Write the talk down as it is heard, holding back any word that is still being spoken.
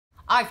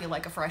I feel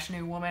like a fresh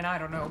new woman. I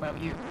don't know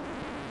about you.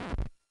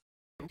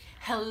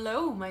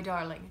 Hello, my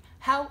darling.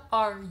 How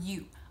are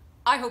you?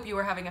 I hope you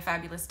are having a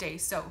fabulous day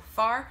so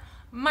far.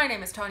 My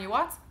name is Tonja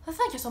Watts.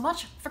 Thank you so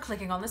much for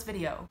clicking on this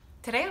video.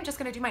 Today I'm just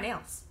gonna do my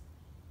nails.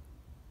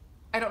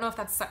 I don't know if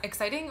that's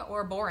exciting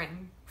or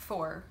boring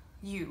for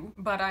you,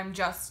 but I'm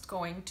just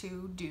going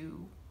to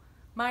do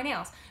my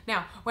nails.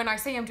 Now, when I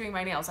say I'm doing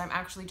my nails, I'm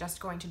actually just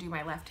going to do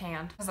my left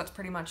hand, because that's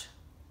pretty much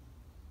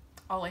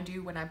all I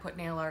do when I put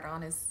nail art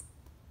on is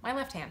my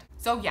left hand.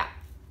 So yeah,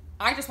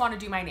 I just want to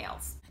do my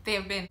nails. They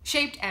have been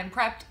shaped and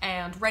prepped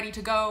and ready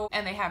to go,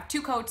 and they have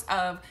 2 coats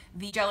of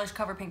the GELISH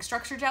Cover Pink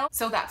Structure Gel.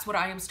 So that's what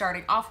I am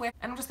starting off with,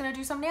 and I'm just gonna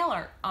do some nail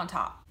art on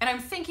top. And I'm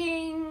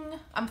thinking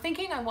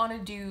I want to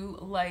do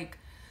like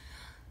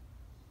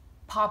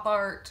pop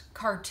art,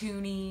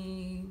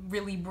 cartoony,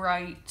 really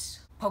bright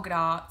polka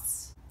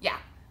dots. Yeah,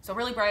 so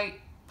really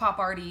bright, pop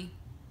arty.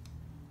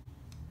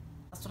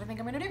 That's what I think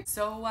I'm gonna do.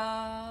 So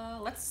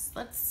let's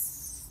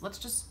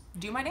just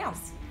do my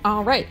nails.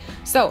 All right,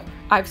 so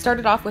I've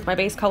started off with my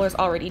base colors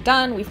already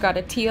done. We've got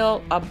a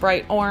teal, a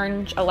bright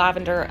orange, a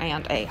lavender,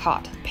 and a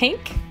hot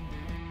pink.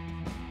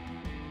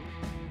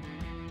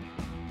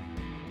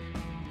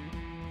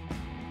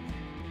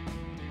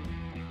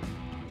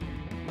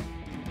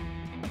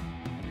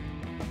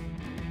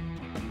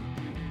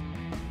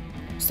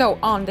 So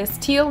on this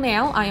teal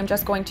nail, I am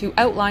just going to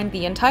outline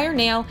the entire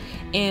nail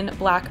in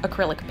black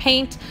acrylic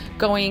paint,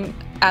 going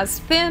as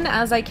thin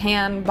as I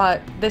can, but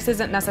this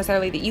isn't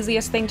necessarily the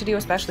easiest thing to do,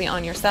 especially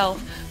on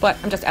yourself, but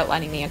I'm just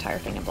outlining the entire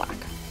thing in black.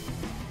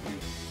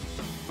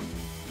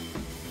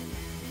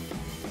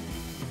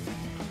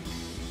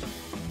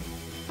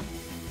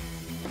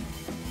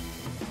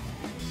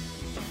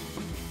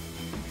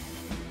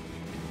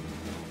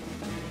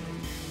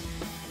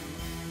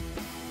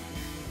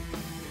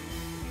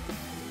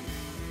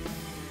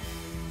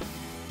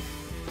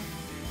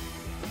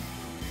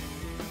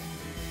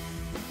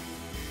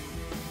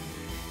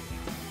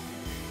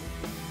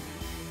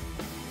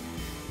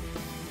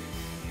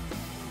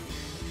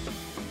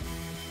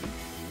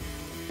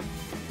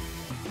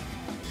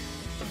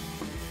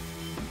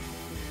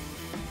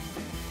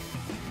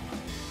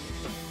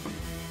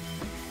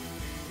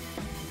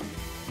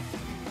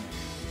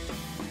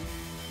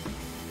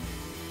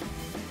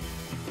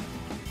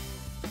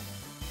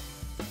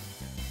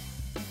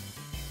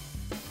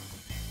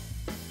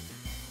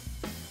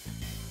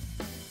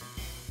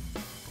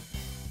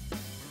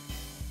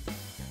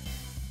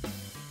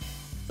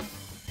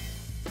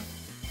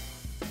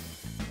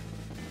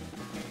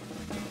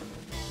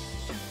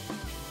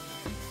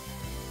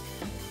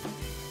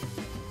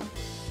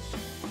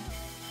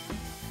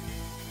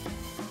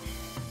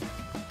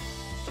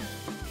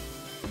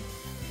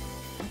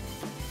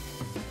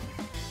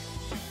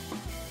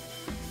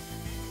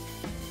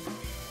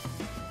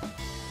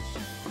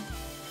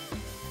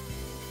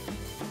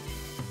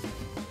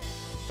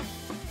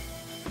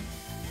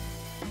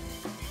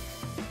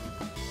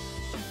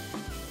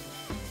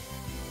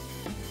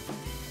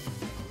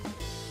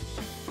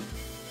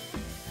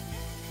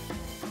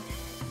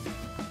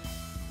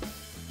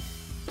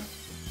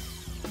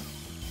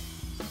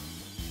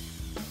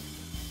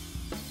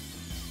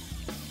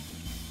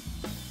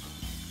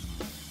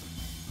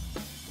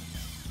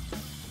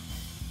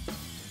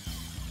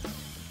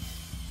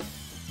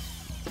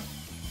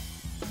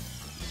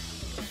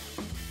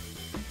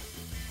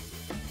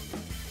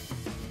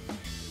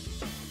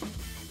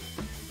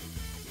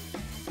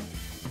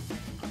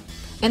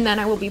 And then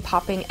I will be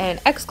popping an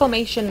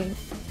exclamation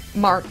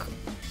mark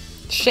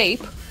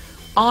shape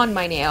on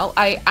my nail.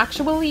 I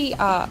actually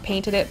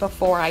painted it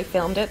before I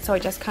filmed it, so I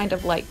just kind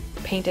of like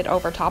painted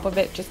over top of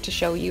it just to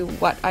show you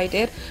what I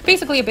did.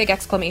 Basically a big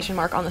exclamation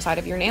mark on the side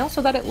of your nail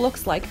so that it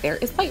looks like there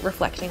is light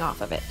reflecting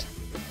off of it.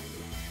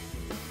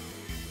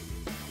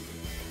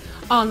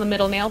 On the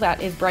middle nail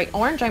that is bright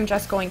orange, I'm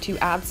just going to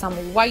add some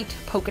white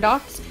polka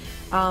dots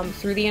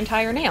through the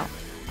entire nail.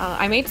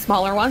 I made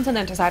smaller ones and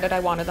then decided I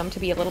wanted them to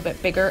be a little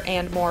bit bigger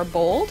and more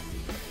bold,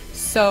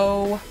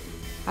 so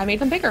I made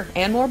them bigger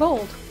and more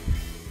bold.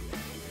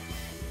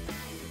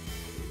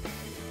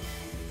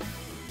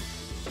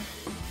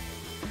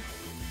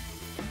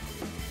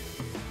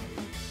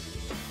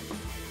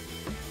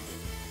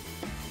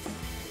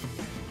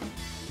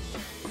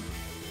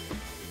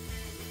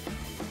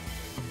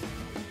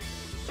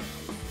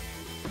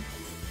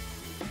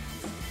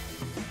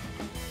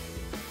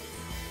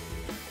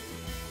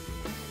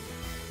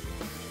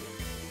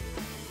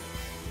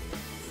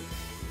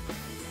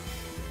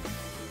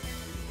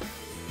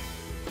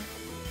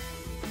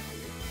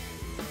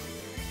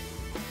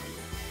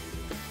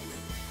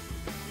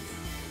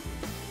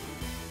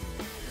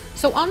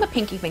 So on the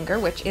pinky finger,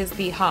 which is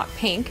the hot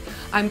pink,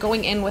 I'm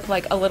going in with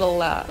like a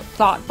little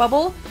thought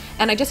bubble,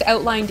 and I just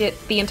outlined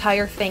it, the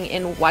entire thing,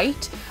 in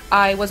white.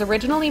 I was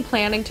originally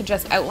planning to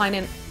just outline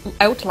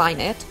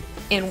it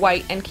in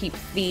white and keep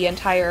the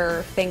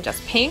entire thing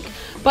just pink,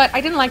 but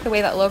I didn't like the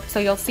way that looked, so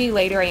you'll see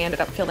later I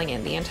ended up filling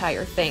in the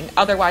entire thing.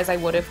 Otherwise I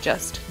would have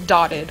just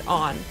dotted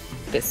on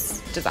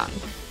this design.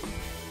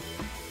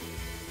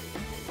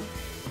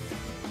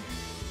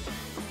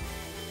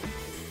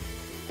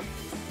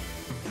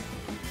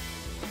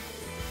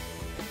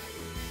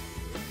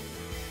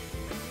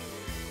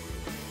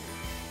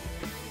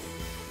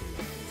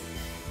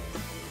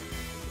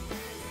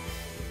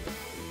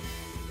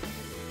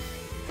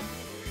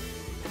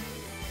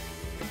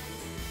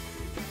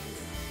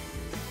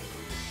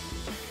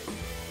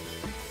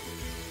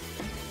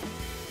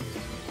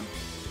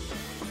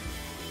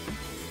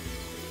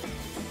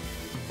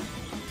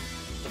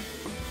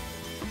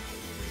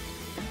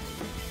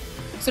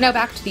 So now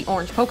back to the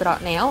orange polka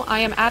dot nail.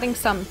 I am adding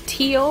some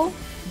teal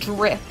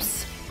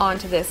drips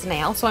onto this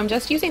nail. So I'm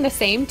just using the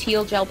same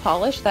teal gel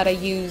polish that I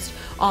used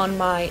on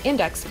my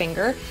index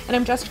finger, and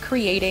I'm just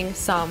creating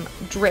some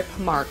drip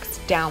marks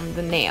down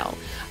the nail.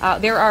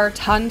 There are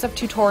tons of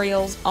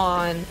tutorials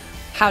on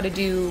how to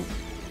do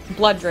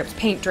blood drips,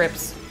 paint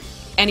drips,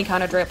 any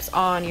kind of drips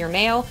on your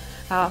nail.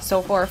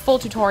 So for a full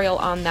tutorial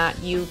on that,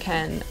 you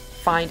can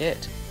find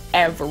it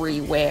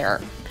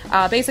everywhere.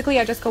 Basically,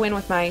 I just go in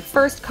with my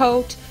first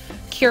coat,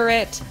 cure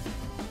it,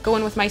 go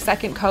in with my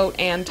second coat,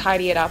 and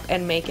tidy it up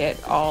and make it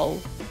all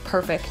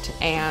perfect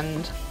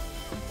and,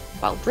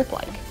 well,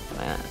 drip-like.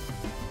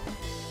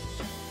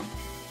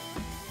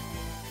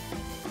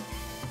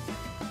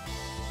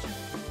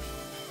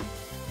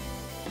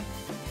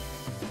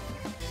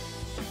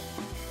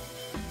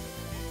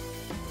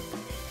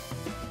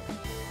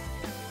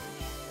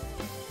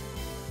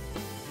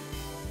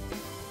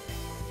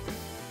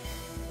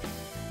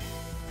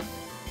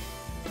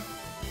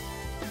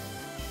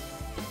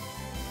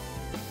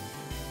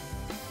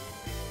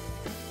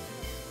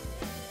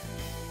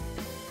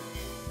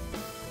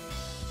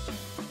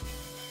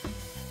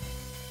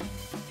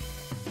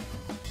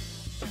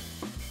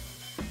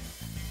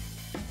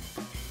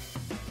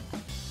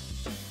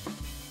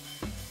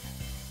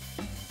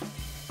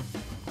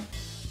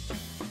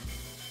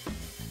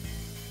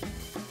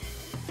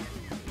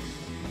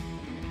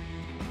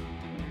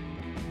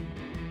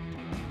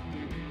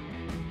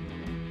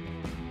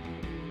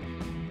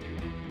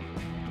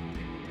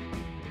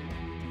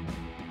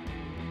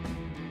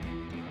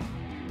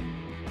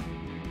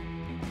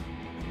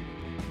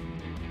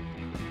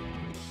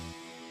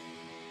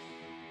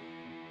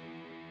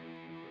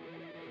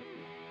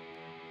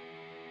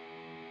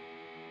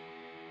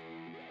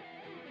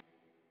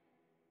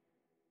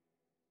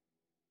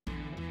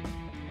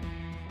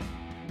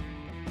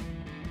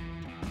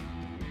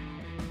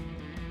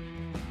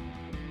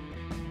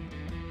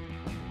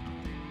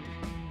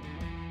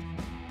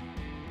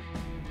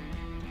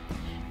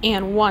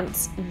 And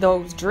once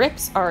those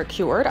drips are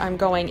cured, I'm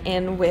going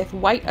in with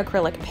white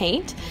acrylic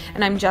paint,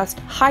 and I'm just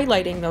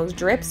highlighting those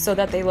drips so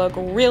that they look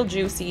real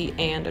juicy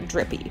and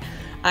drippy.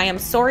 I am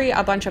sorry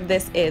a bunch of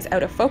this is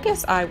out of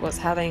focus. I was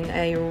having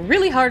a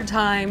really hard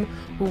time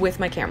with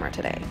my camera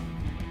today.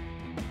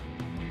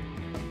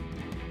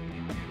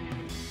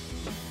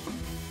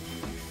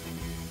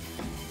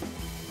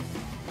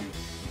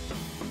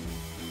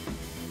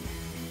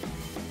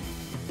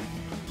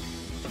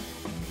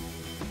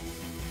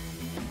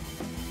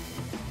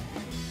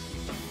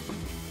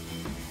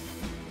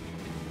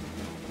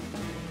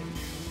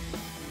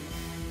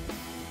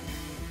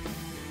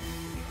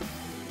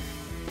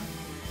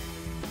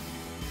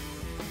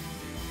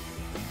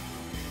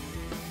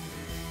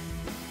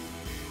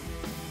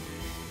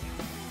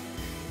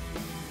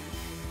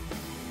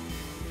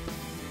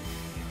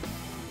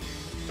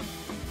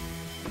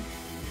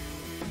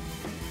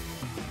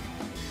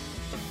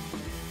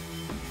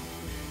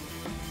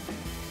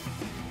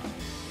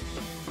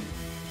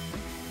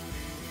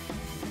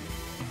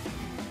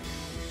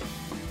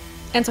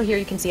 And so here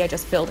you can see I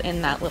just filled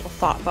in that little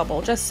thought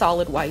bubble, just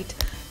solid white,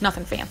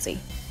 nothing fancy.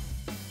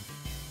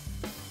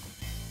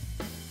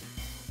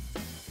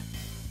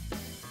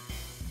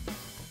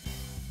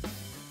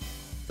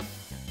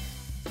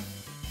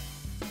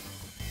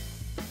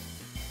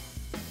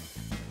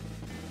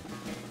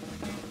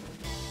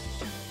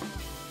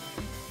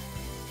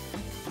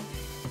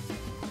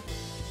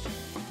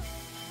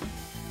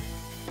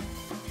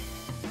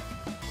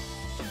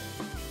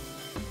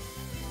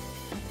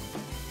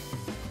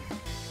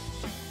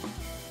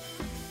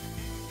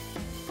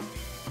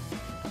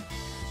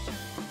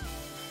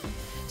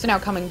 So now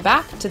coming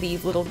back to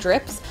these little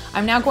drips,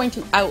 I'm now going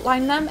to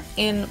outline them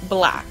in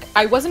black.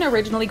 I wasn't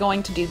originally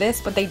going to do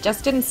this, but they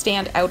just didn't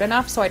stand out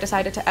enough, so I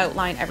decided to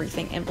outline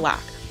everything in black.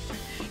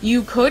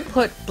 You could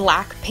put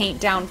black paint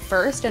down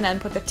first and then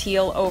put the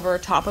teal over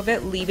top of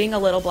it, leaving a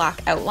little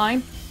black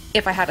outline.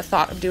 If I had a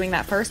thought of doing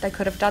that first, I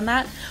could have done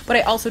that, but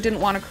I also didn't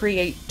want to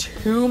create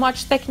too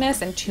much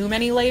thickness and too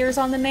many layers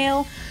on the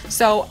nail,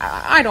 so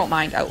I don't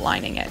mind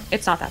outlining it.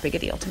 It's not that big a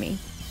deal to me.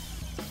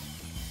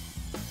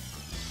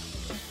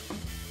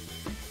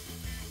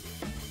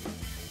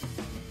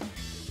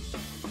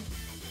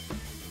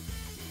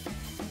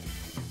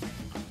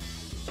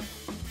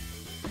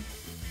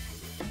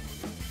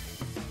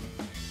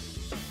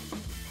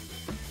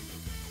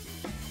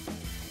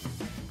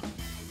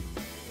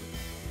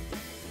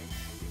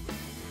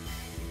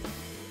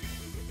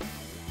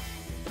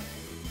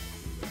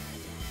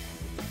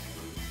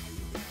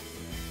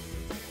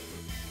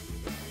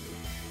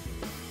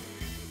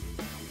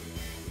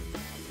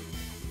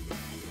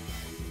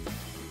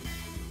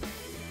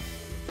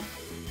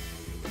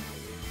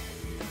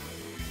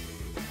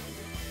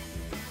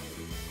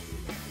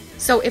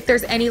 So if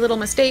there's any little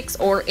mistakes,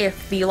 or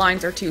if the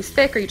lines are too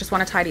thick or you just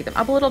want to tidy them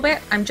up a little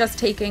bit, I'm just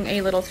taking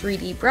a little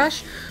 3D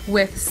brush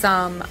with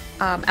some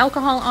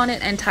alcohol on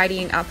it and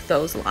tidying up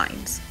those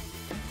lines.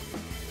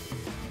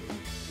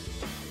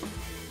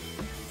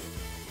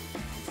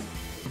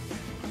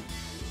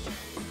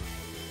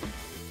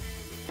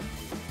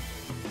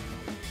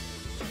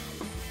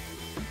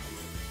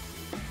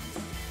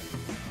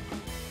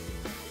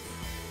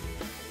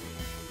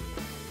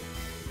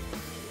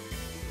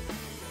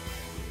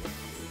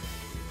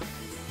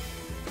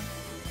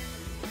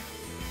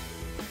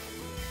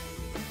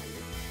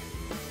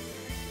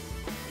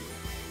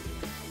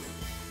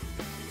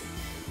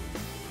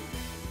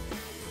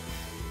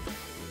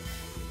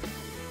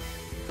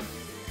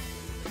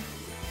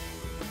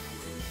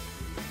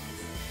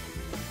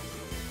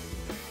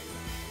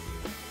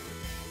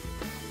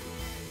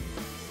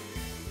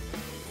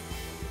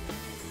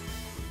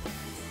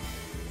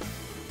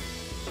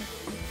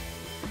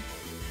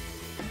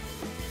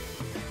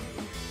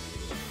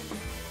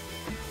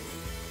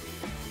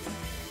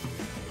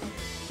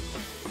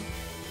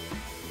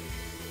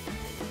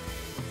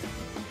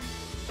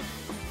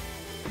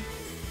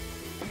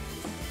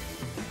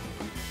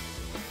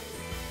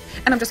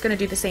 And I'm just going to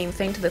do the same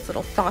thing to this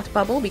little thought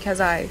bubble because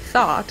I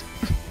thought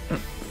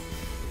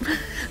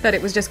that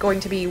it was just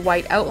going to be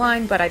white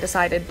outline, but I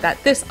decided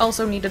that this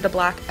also needed a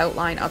black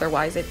outline,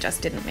 otherwise it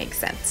just didn't make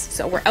sense.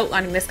 So we're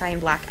outlining this guy in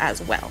black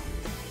as well.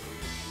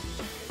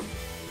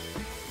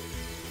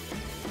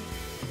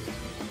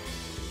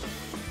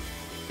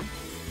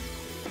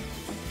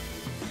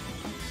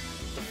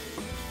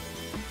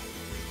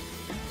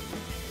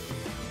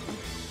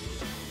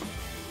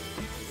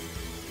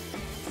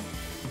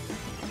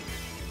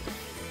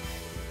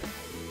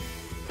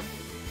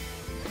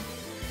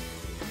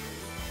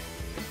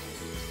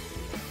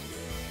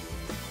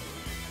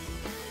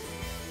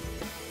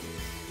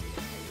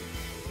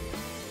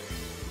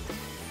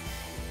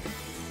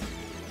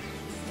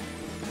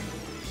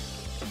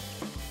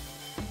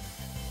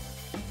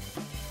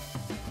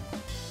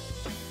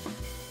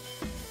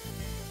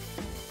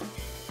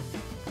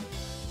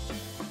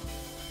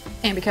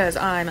 And because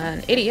I'm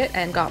an idiot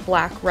and got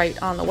black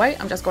right on the white,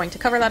 I'm just going to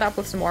cover that up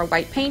with some more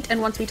white paint, and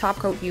once we top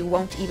coat, you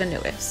won't even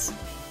notice.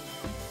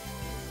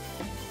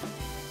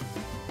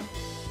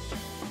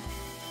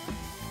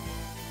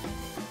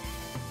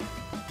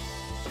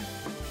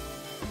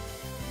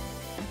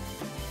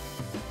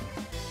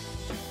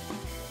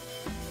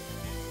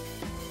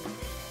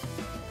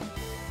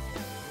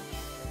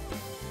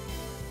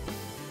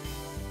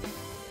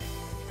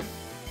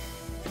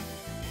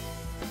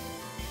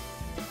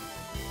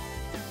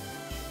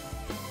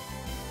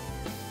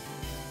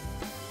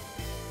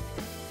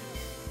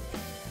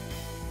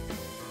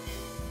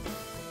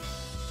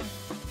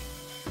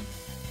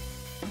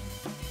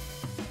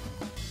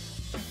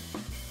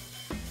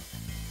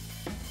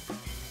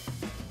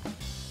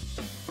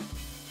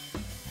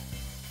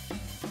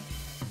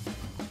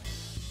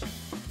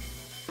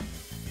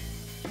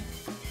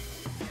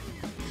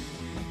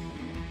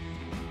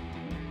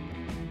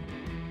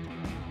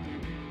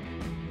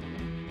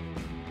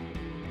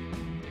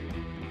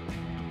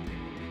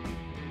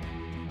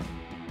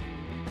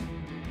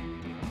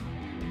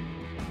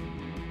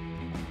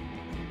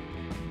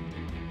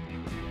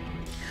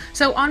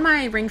 So on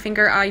my ring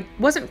finger, I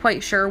wasn't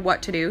quite sure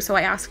what to do, so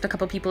I asked a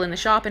couple people in the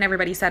shop, and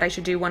everybody said I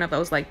should do one of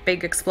those like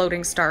big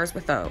exploding stars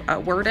with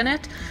a word in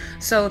it.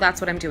 So that's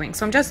what I'm doing.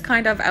 So I'm just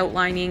kind of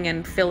outlining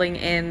and filling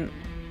in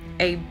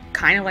a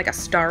kind of like a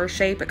star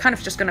shape. It kind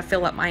of just going to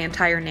fill up my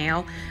entire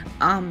nail.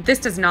 This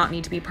does not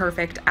need to be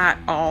perfect at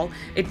all.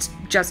 It's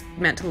just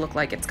meant to look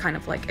like it's kind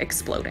of like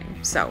exploding.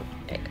 So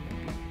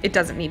it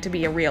doesn't need to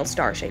be a real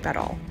star shape at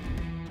all.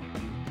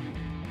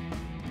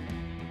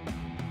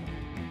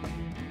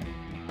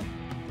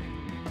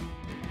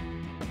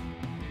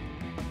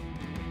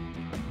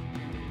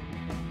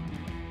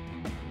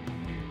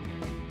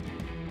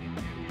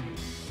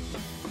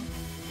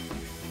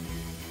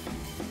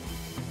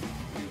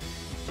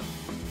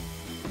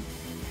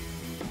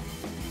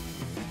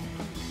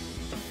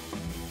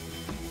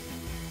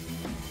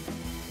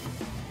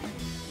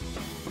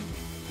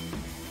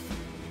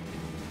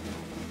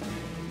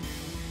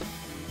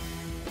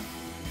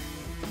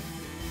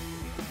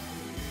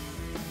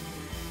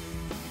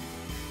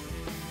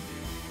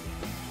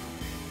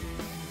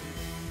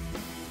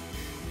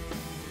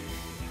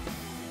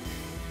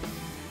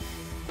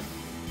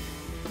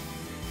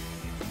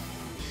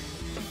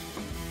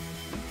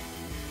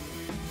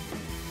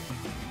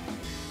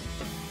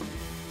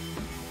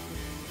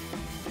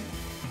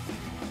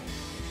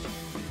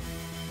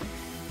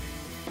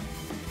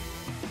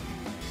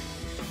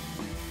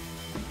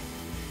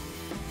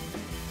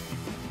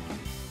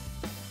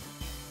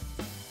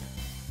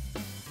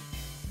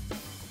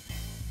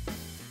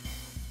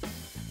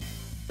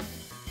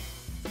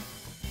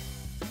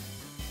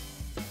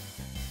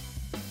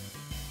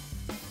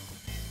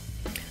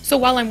 So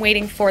while I'm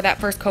waiting for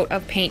that first coat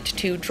of paint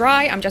to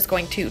dry, I'm just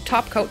going to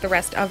top coat the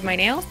rest of my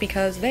nails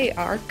because they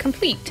are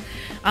complete.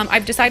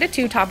 I've decided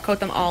to top coat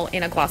them all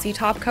in a glossy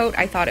top coat.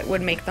 I thought it would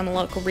make them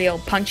look real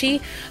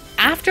punchy.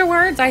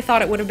 Afterwards, I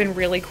thought it would have been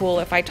really cool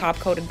if I top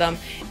coated them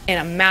in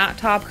a matte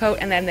top coat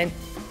and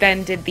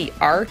then did the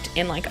art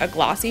in like a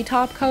glossy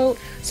top coat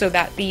so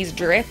that these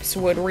drips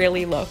would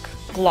really look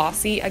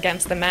glossy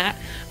against the matte.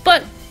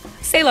 But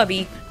c'est la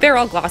vie, they're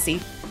all glossy.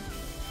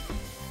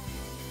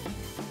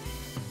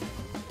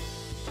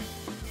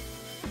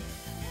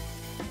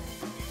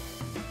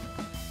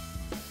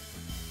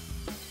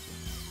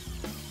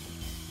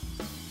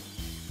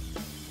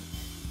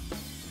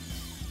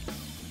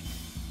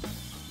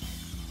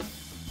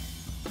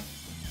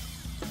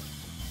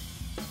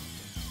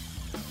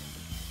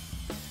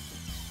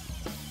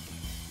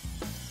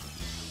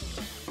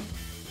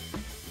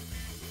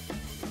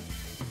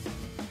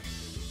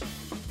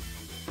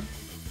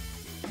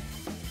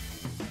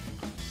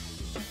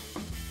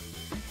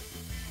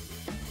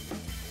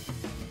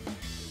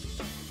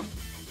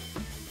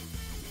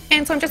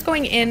 And so I'm just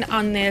going in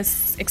on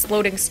this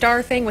exploding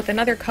star thing with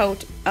another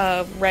coat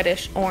of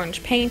reddish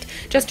orange paint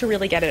just to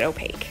really get it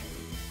opaque.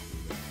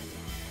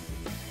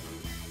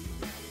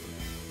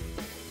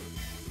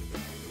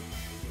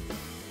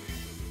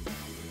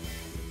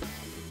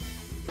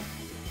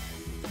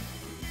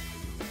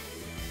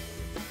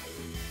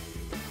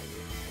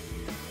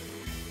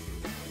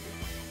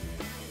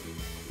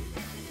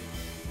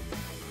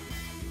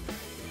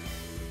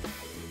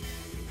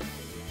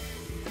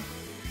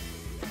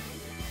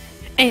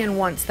 And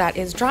once that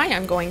is dry,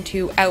 I'm going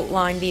to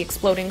outline the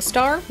exploding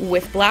star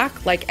with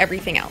black like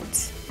everything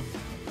else.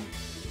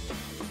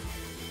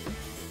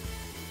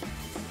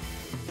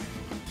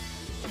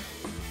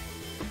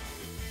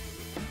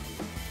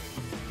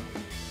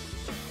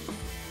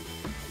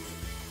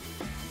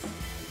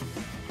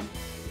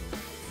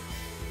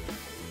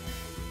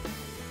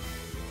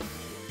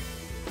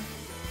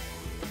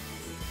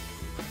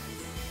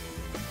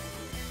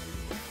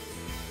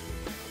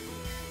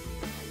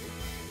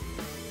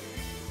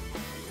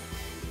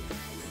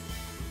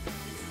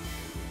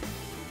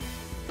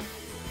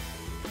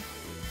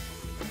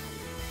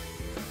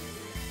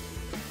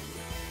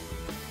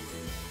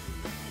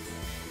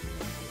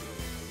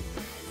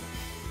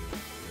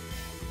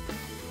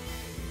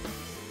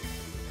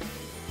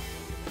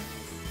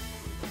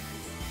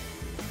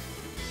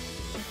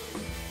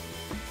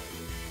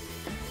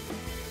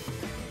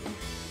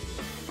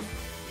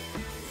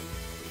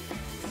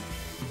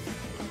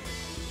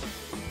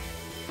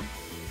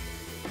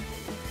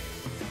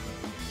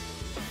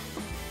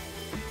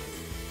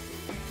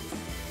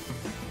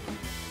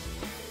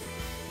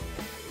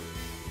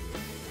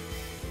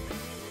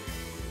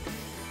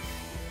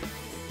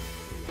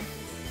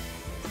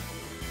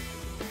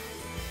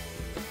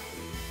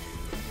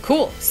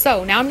 Cool,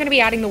 so now I'm going to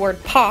be adding the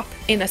word pop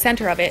in the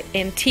center of it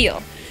in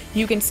teal.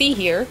 You can see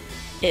here,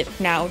 it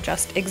now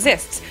just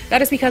exists.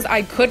 That is because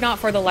I could not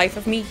for the life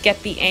of me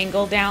get the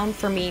angle down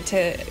for me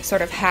to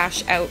sort of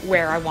hash out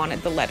where I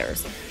wanted the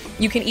letters.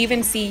 You can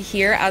even see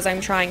here as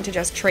I'm trying to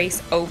just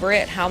trace over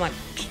it how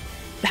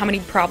many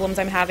problems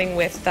I'm having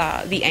with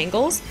the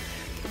angles.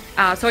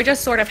 So I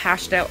just sort of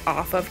hashed it out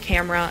off of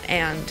camera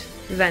and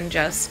then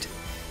just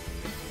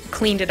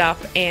cleaned it up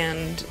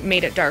and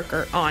made it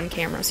darker on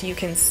camera so you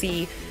can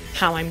see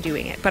how I'm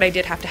doing it. But I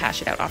did have to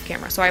hash it out off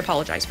camera, so I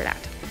apologize for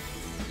that.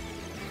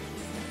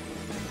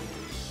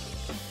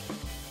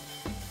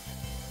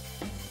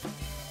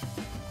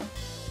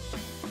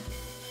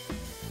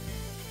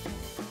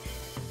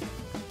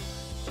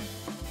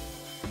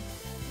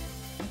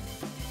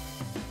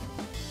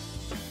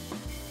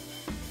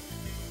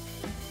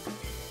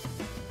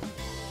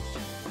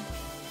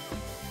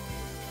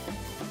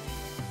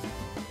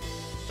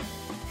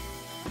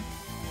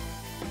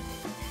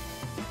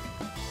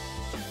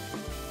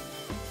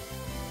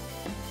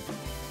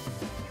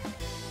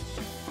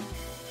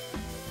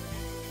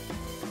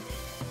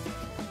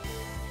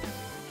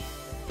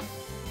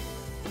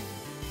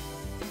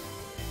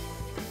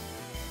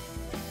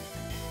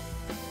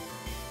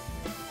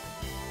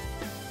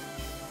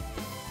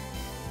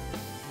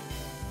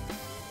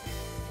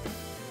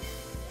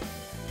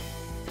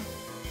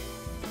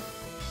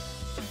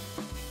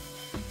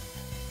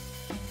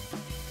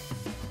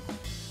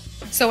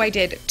 So I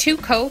did 2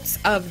 coats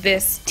of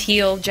this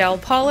teal gel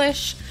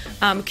polish,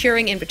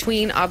 curing in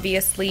between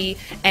obviously,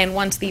 and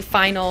once the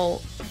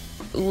final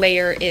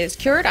layer is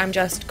cured, I'm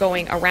just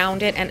going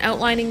around it and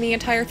outlining the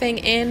entire thing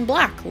in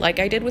black like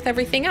I did with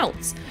everything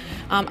else.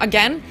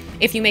 Again,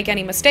 if you make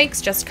any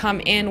mistakes, just come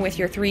in with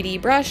your 3D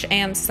brush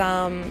and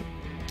some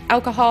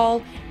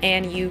alcohol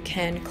and you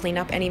can clean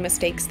up any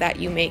mistakes that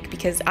you make,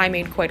 because I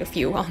made quite a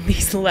few on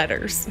these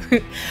letters.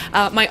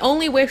 My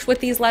only wish with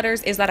these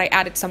letters is that I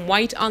added some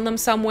white on them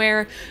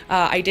somewhere.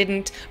 I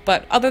didn't,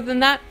 but other than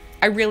that,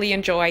 I really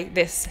enjoy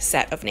this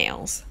set of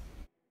nails.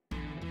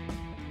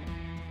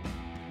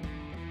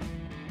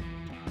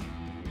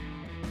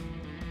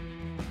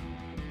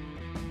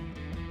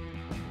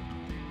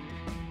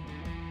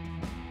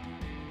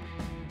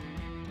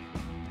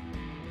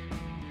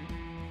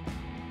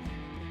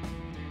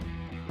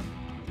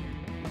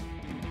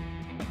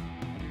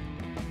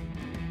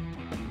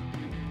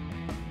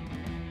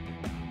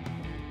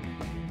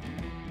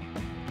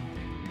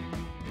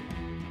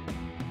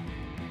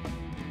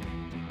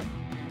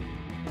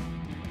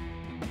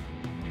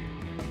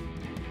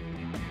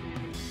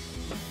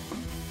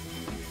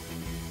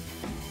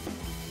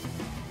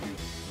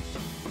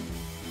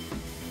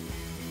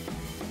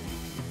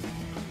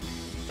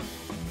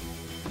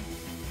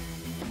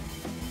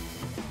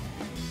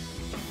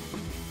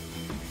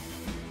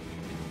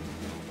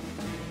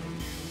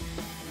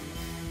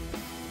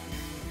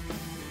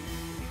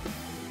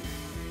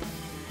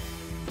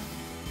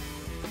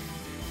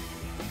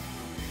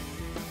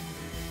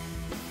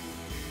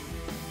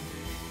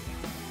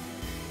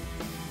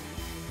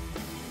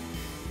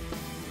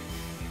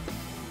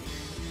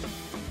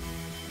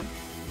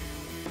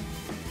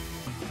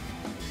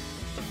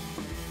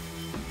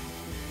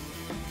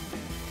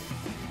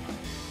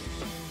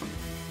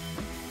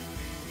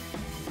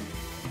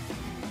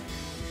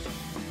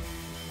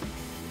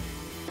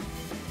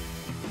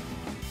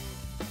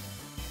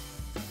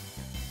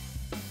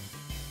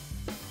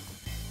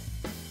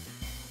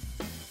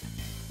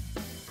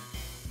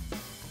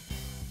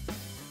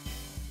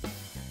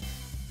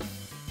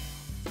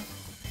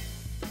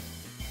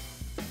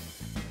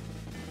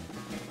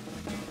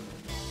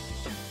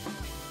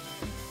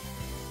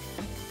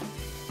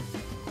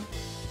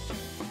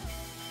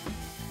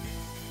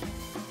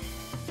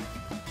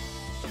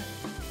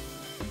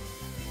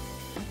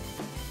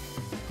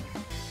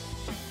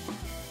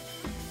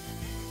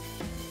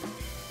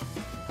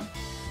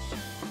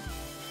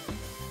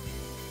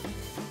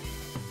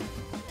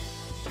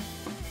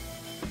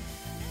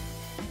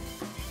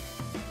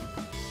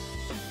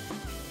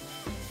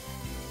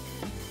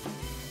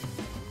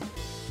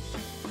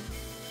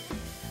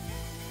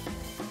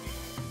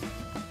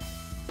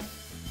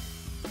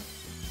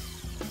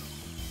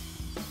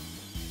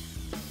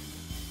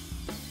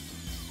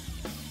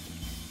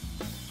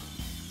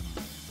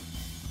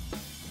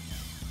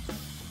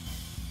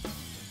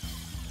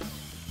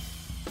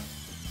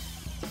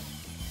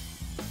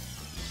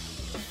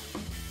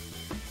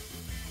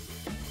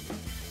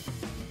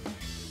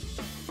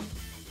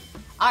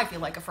 I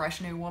feel like a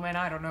fresh new woman.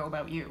 I don't know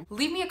about you.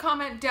 Leave me a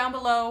comment down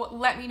below.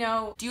 Let me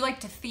know, do you like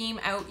to theme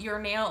out your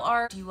nail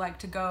art? Do you like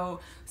to go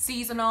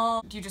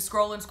seasonal? Do you just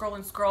scroll and scroll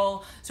and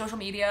scroll social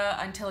media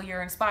until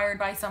you're inspired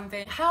by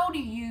something? How do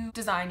you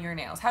design your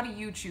nails? How do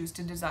you choose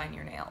to design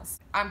your nails?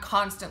 I'm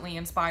constantly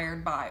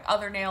inspired by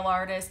other nail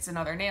artists and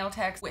other nail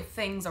techs, with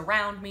things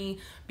around me,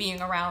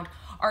 being around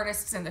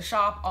artists in the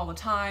shop all the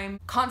time,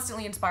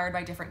 constantly inspired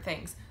by different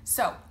things.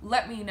 So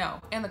let me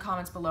know in the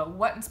comments below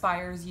what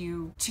inspires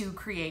you to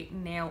create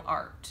nail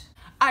art.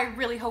 I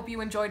really hope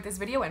you enjoyed this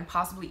video and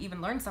possibly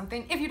even learned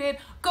something. If you did,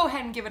 go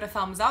ahead and give it a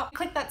thumbs up.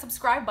 Click that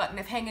subscribe button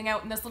if hanging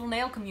out in this little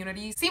nail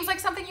community seems like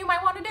something you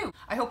might want to do.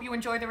 I hope you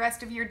enjoy the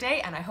rest of your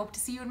day, and I hope to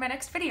see you in my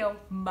next video.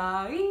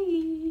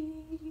 Bye!